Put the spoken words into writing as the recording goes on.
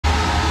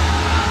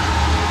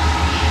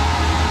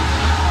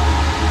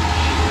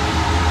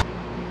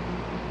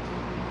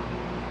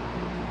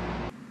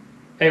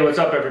Hey, what's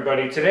up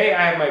everybody? Today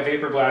I have my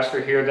vapor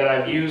blaster here that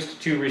I've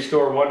used to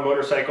restore one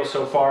motorcycle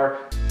so far.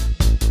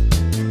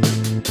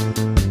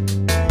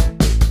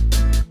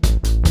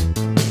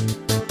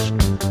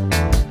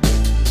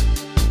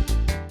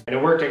 And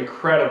it worked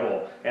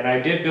incredible. And I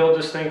did build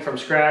this thing from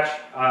scratch.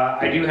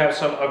 I do have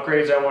some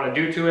upgrades I want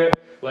to do to it,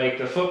 like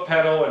the foot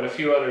pedal and a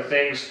few other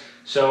things.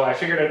 So I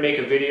figured I'd make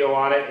a video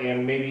on it,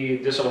 and maybe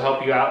this will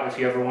help you out if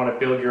you ever want to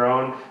build your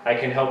own. I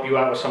can help you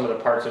out with some of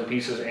the parts and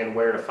pieces and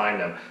where to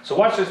find them. So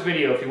watch this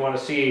video if you want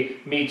to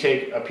see me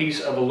take a piece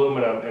of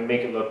aluminum and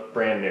make it look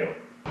brand new.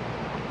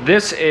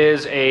 This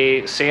is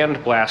a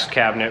sandblast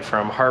cabinet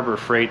from Harbor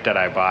Freight that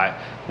I bought.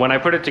 When I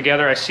put it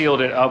together, I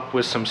sealed it up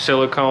with some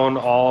silicone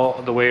all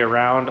the way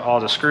around, all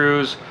the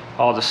screws,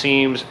 all the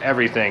seams,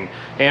 everything.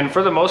 And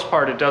for the most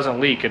part, it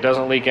doesn't leak. It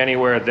doesn't leak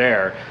anywhere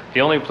there.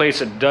 The only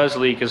place it does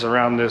leak is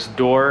around this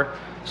door.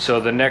 So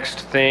the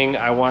next thing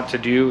I want to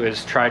do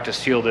is try to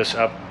seal this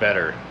up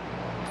better.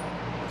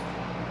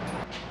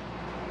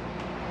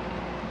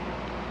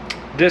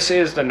 This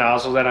is the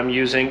nozzle that I'm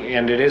using,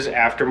 and it is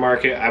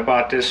aftermarket. I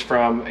bought this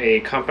from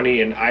a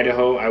company in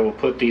Idaho. I will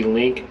put the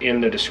link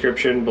in the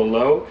description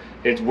below.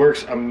 It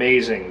works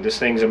amazing. This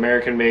thing's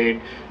American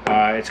made.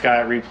 It's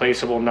got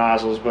replaceable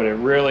nozzles, but it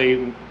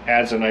really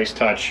adds a nice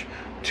touch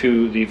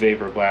to the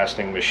vapor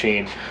blasting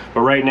machine.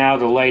 But right now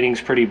the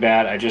lighting's pretty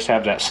bad. I just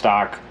have that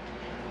stock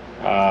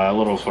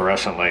little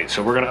fluorescent light.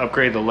 So we're gonna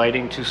upgrade the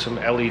lighting to some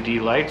LED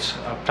lights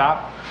up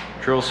top,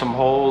 drill some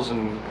holes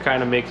and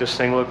kind of make this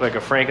thing look like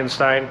a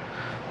Frankenstein.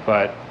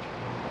 But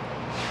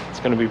it's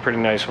going to be pretty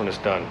nice when it's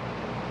done.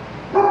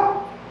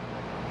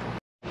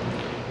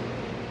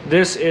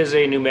 This is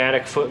a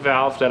pneumatic foot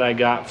valve that I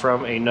got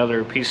from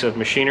another piece of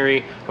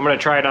machinery. I'm going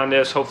to try it on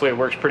this. Hopefully it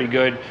works pretty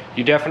good.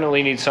 You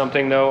definitely need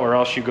something though, or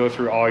else you go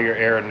through all your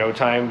air in no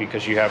time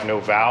because you have no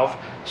valve.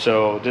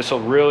 So this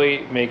will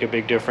really make a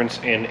big difference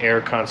in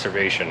air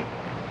conservation.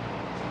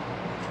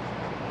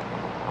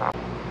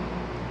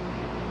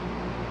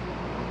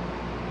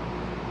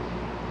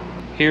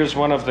 Here's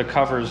one of the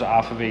covers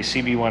off of a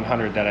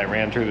CB100 that I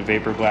ran through the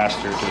vapor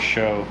blaster to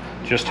show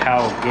just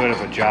how good of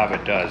a job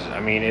it does. I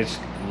mean, it's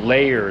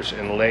layers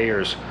and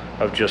layers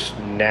of just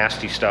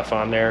nasty stuff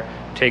on there.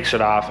 Takes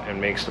it off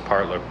and makes the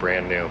part look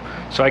brand new.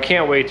 So I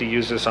can't wait to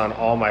use this on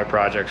all my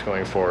projects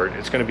going forward.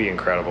 It's going to be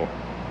incredible.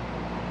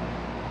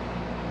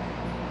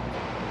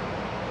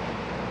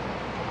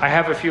 I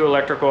have a few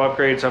electrical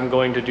upgrades I'm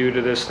going to do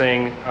to this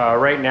thing.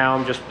 Right now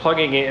I'm just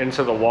plugging it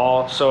into the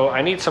wall, so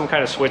I need some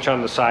kind of switch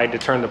on the side to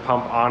turn the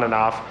pump on and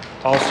off.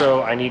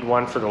 Also, I need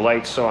one for the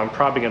lights, so I'm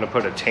probably going to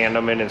put a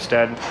tandem in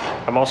instead.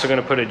 I'm also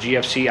going to put a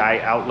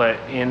GFCI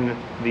outlet in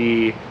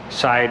the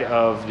side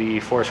of the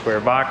 4-square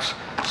box,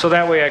 so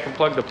that way I can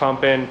plug the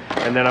pump in,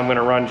 and then I'm going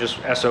to run just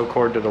SO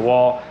cord to the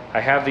wall.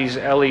 I have these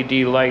LED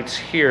lights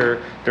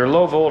here. They're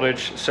low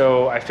voltage,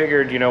 so I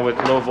figured, you know, with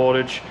low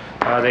voltage,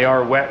 they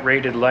are wet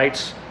rated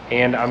lights.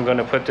 And I'm going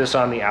to put this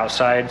on the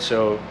outside,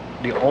 so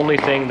the only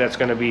thing that's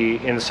going to be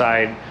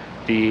inside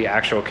the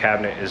actual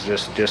cabinet is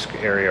this disc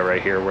area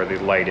right here where the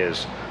light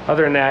is.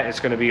 Other than that, it's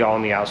going to be all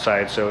on the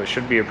outside, so it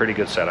should be a pretty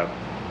good setup.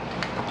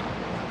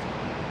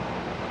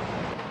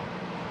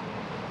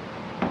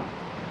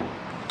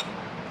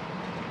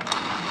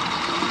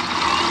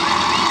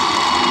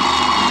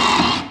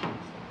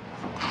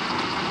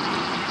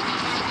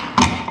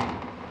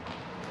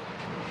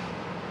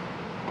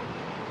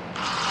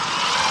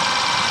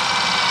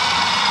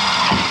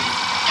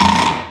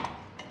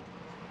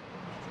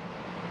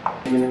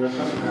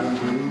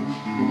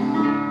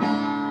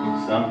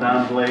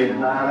 Sometimes late at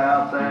night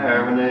out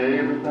there when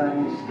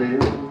everything's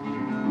still.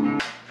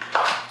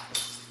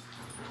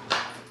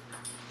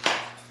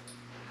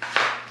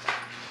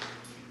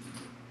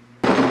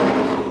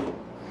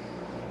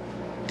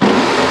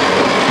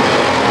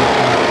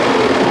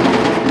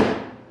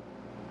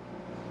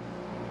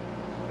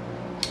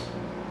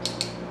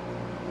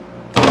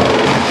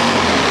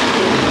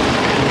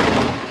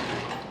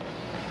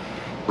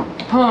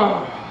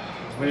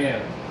 Oh,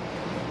 man.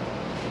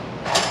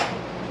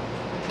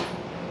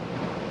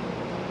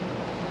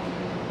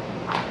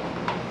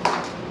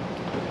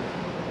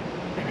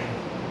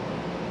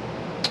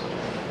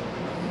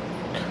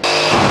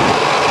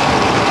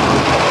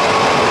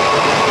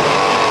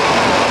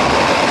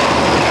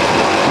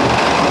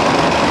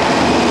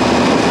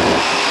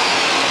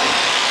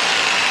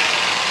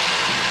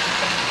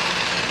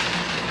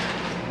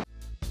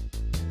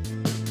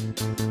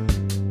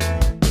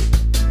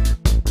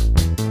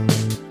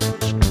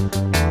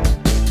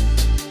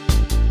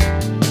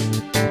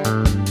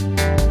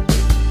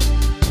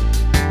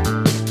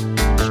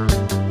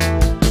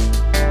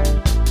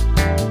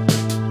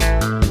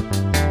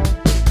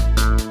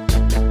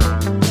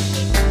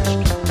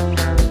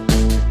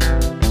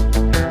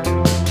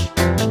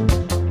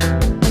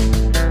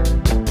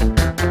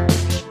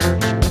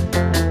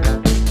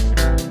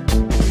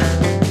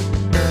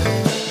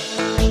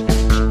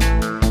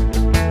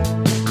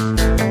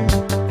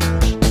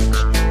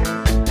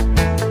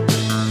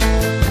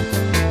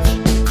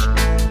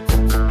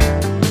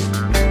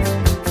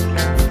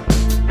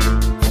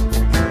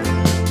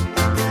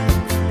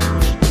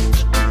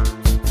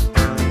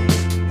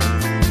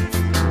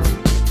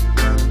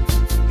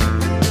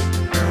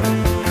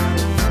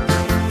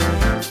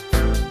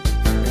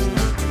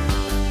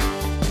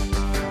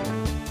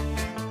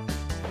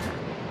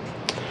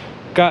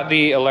 got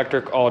the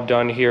electric all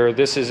done here.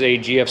 This is a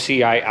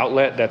GFCI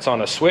outlet that's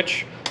on a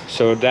switch,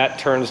 so that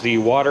turns the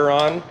water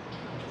on.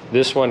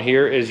 This one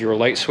here is your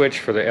light switch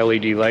for the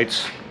LED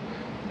lights,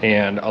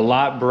 and a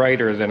lot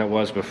brighter than it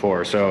was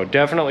before. So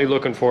definitely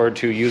looking forward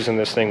to using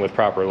this thing with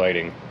proper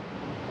lighting.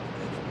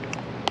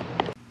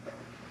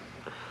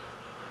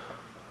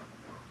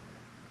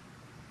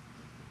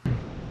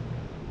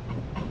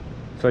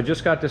 So I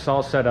just got this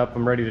all set up.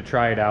 I'm ready to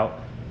try it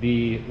out.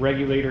 The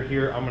regulator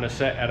here I'm gonna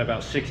set at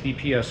about 60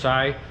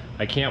 PSI.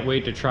 I can't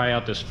wait to try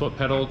out this foot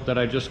pedal that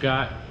I just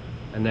got,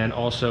 and then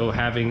also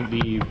having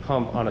the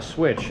pump on a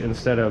switch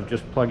instead of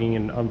just plugging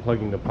and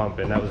unplugging the pump,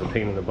 and that was a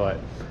pain in the butt.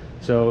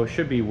 So it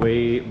should be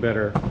way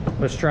better.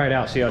 Let's try it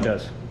out, see how it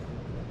does.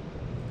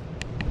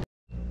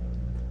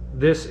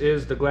 This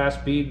is the glass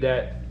bead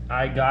that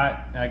I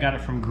got. I got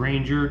it from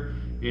Grainger.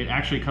 It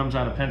actually comes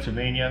out of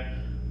Pennsylvania,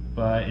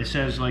 but it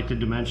says like the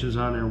dimensions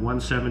on there,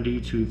 170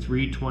 to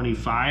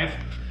 325.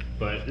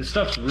 But this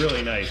stuff's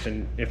really nice,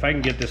 and if I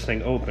can get this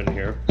thing open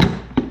here,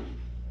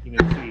 you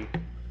can see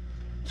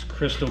it's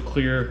crystal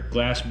clear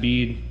glass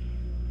bead.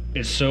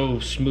 It's so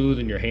smooth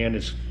in your hand,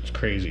 it's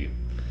crazy.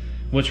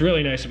 What's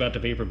really nice about the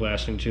vapor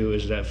blasting too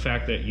is that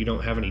fact that you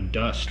don't have any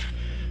dust,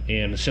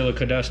 and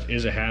silica dust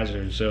is a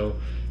hazard, so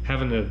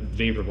having the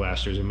vapor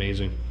blaster is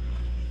amazing.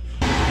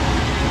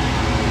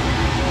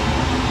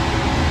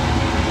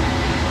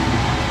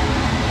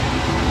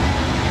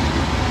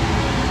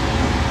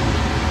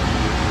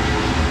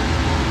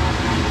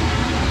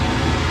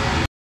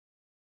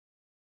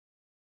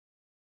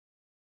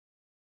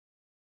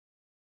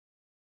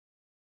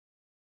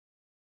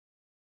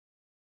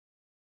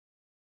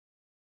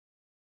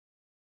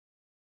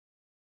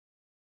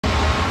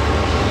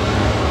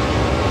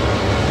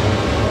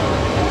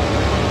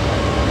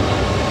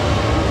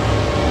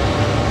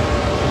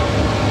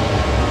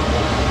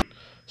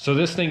 So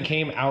this thing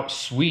came out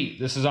sweet.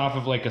 This is off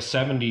of like a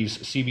 70s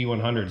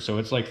CB100, so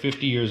it's like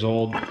 50 years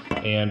old,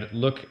 and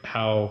look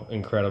how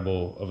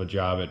incredible of a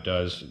job it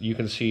does. You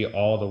can see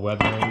all the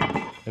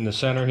weathering in the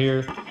center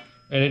here,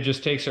 and it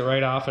just takes it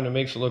right off and it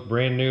makes it look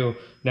brand new.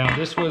 Now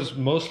this was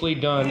mostly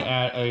done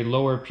at a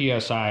lower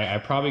PSI. I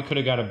probably could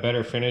have got a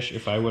better finish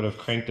if I would have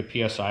cranked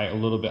the PSI a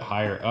little bit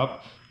higher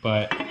up,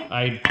 but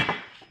I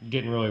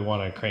didn't really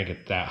want to crank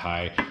it that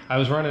high. I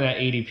was running at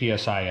 80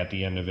 PSI at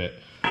the end of it.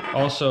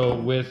 Also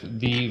with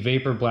the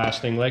vapor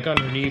blasting, like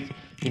underneath,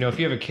 you know, if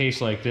you have a case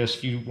like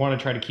this, you want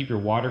to try to keep your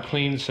water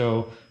clean.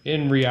 So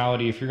in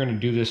reality, if you're going to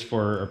do this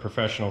for a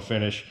professional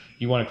finish,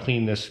 you want to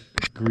clean this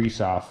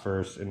grease off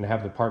first and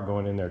have the part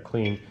going in there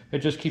clean. It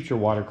just keeps your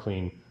water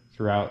clean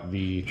throughout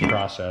the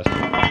process.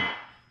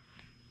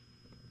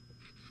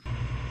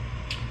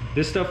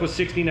 This stuff was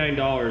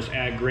 $69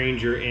 at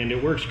Grainger, and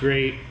it works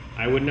great.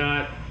 I would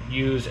not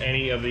use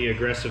any of the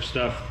aggressive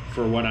stuff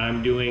for what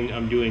I'm doing.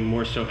 I'm doing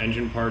more so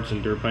engine parts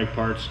and dirt bike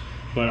parts,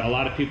 but a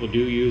lot of people do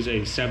use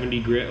a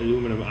 70 grit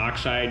aluminum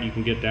oxide. You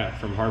can get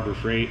that from Harbor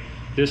Freight.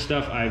 This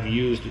stuff, I've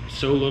used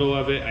so little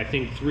of it. I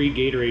think 3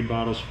 Gatorade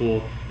bottles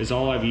full is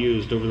all I've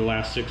used over the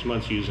last 6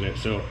 months using it.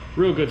 So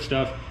real good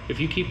stuff. If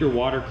you keep your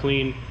water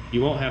clean, you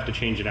won't have to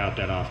change it out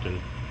that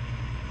often.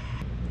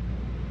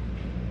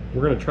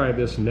 We're gonna try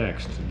this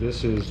next.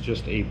 This is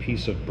just a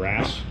piece of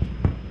brass,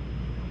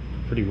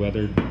 pretty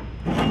weathered.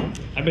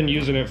 I've been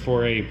using it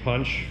for a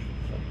punch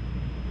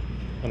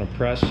on a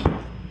press,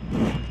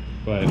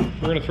 but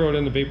we're gonna throw it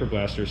in the vapor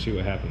blaster, see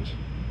what happens.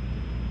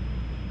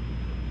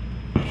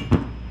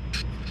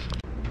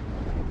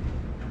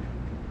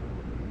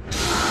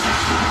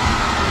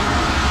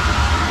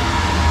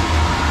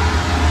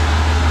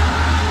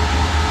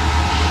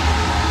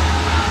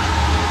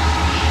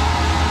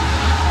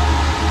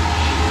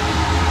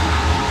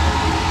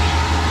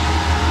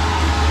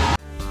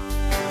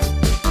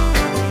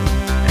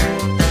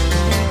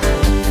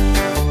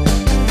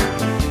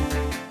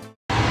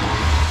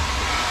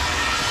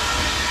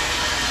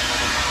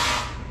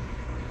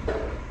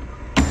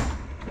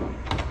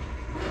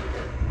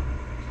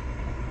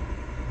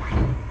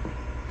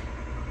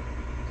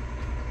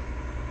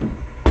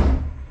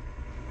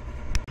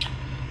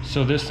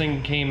 So this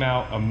thing came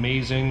out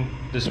amazing.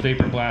 This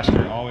vapor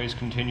blaster always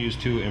continues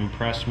to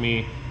impress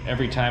me.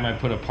 Every time I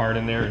put a part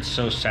in there, it's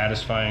so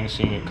satisfying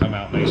seeing it come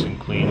out nice and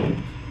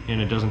clean,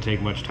 and it doesn't take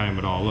much time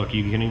at all. Look,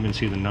 you can even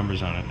see the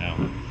numbers on it now.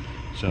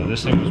 So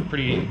this thing was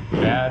pretty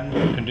bad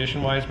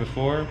condition-wise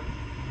before.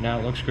 Now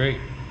it looks great.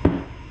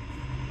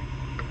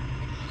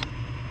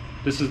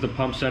 This is the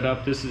pump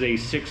setup. This is a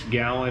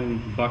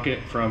 6-gallon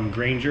bucket from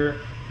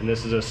Grainger, and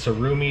this is a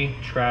Surumi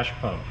trash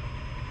pump.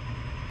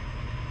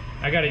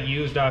 I got it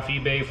used off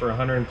eBay for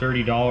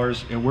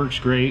 $130. It works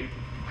great.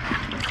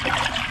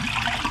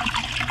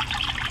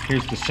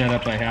 Here's the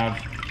setup I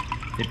have.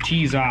 It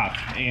tees off,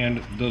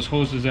 and those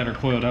hoses that are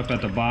coiled up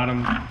at the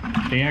bottom,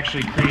 they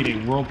actually create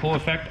a whirlpool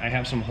effect. I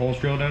have some holes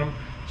drilled in them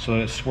so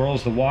that it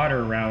swirls the water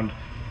around.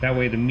 That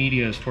way the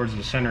media is towards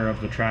the center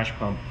of the trash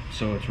pump,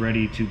 so it's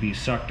ready to be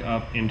sucked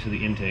up into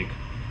the intake.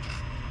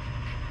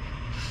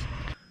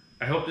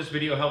 I hope this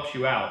video helps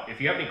you out.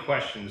 If you have any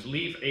questions,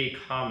 leave a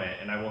comment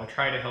and I will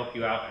try to help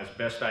you out as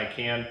best I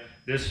can.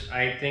 This,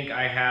 I think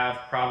I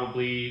have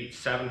probably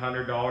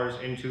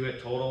 $700 into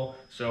it total,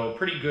 so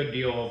pretty good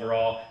deal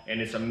overall, and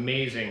it's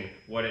amazing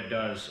what it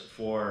does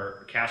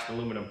for cast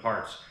aluminum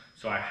parts.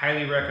 So I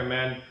highly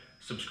recommend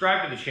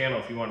subscribe to the channel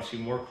if you want to see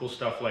more cool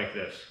stuff like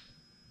this.